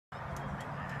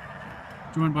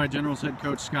Joined by Generals head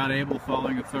coach Scott Abell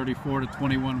following a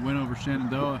 34-21 win over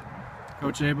Shenandoah.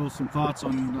 Coach Abell, some thoughts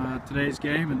on today's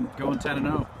game and going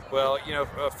 10-0. Well,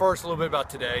 first a little bit about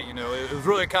today. It was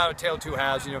really kind of a tale of two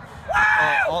halves.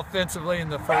 Offensively in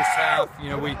the first half,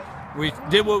 we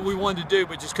did what we wanted to do,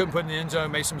 but just couldn't put it in the end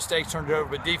zone. Made some mistakes, turned it over.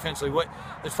 But defensively,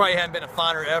 there probably hadn't been a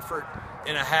finer effort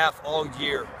in a half all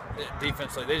year.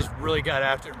 Defensively, they just really got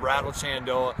after it, rattled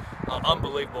Shenandoah,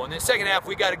 unbelievable. And then second half,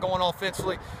 we got it going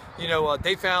offensively.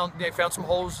 They found some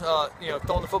holes.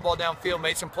 Throwing the football downfield,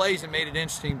 made some plays and made it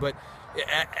interesting. But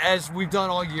as we've done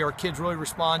all year, our kids really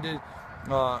responded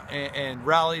and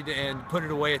rallied and put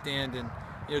it away at the end. And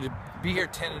to be here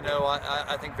 10-0,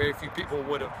 I think very few people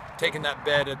would have taken that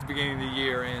bet at the beginning of the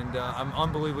year. And I'm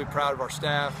unbelievably proud of our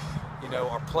staff,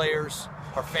 our players,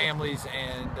 our families,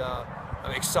 and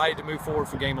I'm excited to move forward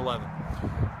for Game 11.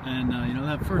 And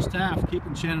that first half,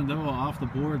 keeping Shenandoah off the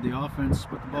board, the offense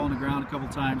put the ball on the ground a couple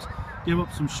times, give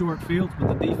up some short fields,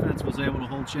 but the defense was able to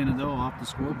hold Shenandoah off the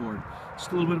scoreboard.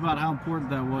 Just a little bit about how important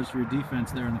that was for your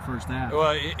defense there in the first half.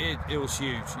 Well, it was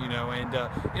huge, and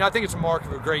I think it's a mark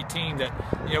of a great team that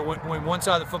when one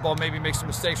side of the football maybe makes some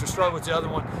mistakes or struggles, the other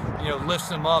one lifts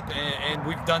them up, and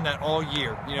we've done that all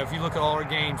year. If you look at all our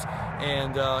games,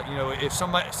 and if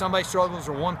somebody struggles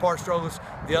or one part struggles,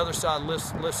 the other side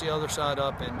lifts the other side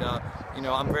up, and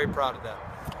I'm very proud of that.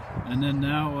 And then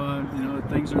now,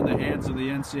 things are in the hands of the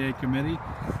NCAA committee.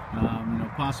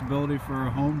 Possibility for a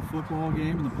home football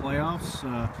game in the playoffs.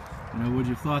 Would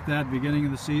you have thought that at the beginning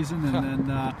of the season? And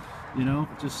then,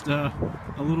 just a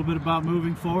little bit about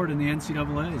moving forward in the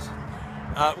NCAAs.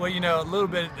 Well, a little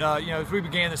bit. As we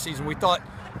began the season, we thought,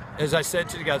 as I said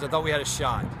to the guys, I thought we had a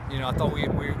shot. I thought we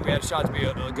had a shot to be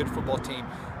a good football team.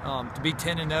 To be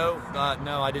 10-0,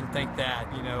 no, I didn't think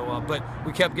that. But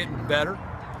we kept getting better.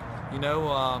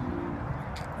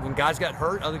 When guys got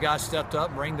hurt, other guys stepped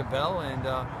up, rang the bell, and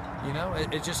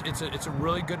it's a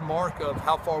really good mark of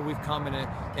how far we've come in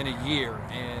a year.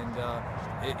 And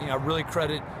I really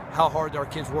credit how hard our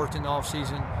kids worked in the off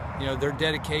season. Their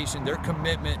dedication, their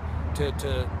commitment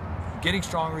to getting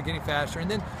stronger, getting faster,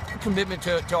 and then commitment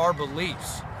to our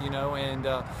beliefs. And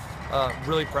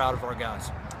really proud of our guys.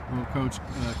 Well, Coach,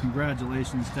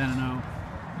 congratulations, 10-0,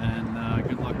 and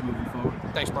good luck moving forward.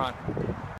 Thanks, Brian.